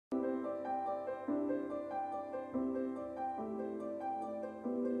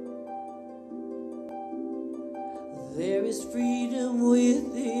There is freedom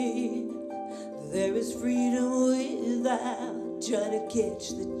within. There is freedom without trying to catch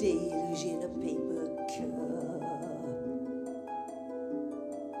the deluge in a paper cup.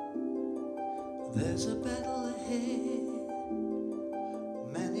 There's a battle ahead.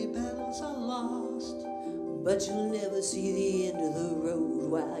 Many battles are lost, but you'll never see the end of the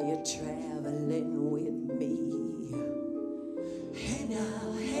road while you're traveling with me. Hey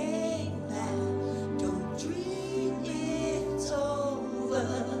now, don't dream it's over.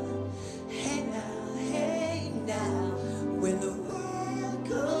 Hey now, when the world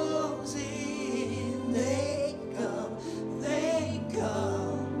comes in, they come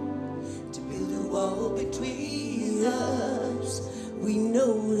to build a wall between us. We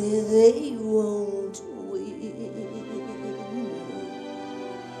know that they won't win.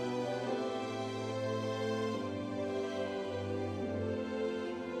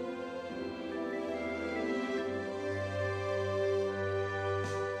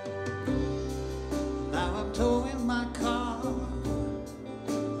 Now I'm towing my car.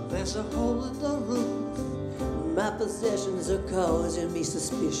 There's a hole in the roof. My possessions are causing me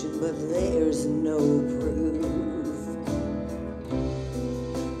suspicion, but there's no proof.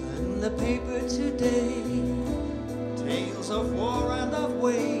 In the paper today, tales of war and of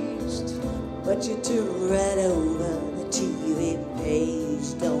waste. But you turn right over the TV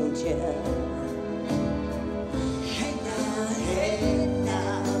page, don't you? Hey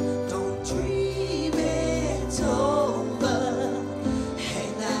now, don't dream it's over.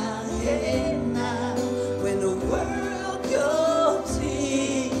 Hey now, when the world comes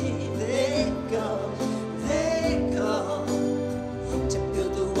in, they come to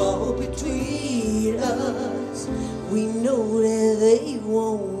build a wall between us. We know that they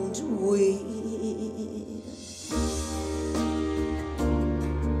won't win.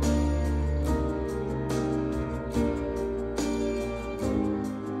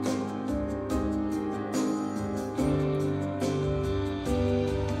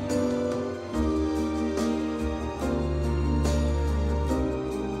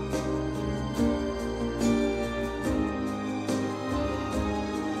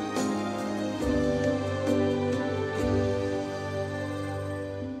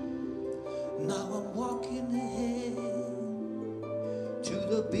 Now I'm walking ahead to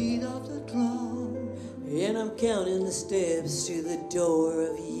the beat of the drum, And I'm counting the steps to the door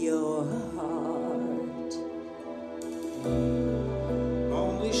of your heart.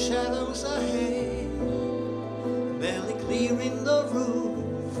 only shadows ahead, barely clearing the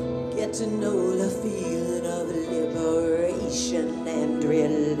roof. Get to know the feeling of liberation and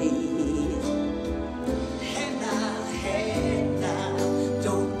relief. Hey now,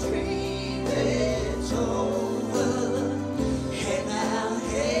 don't dream it's over. Hey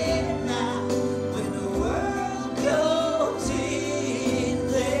now, when the world comes in,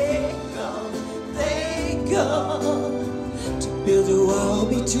 they come To build a wall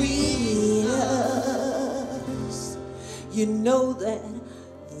between us. You know that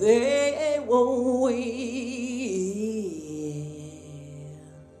they won't win.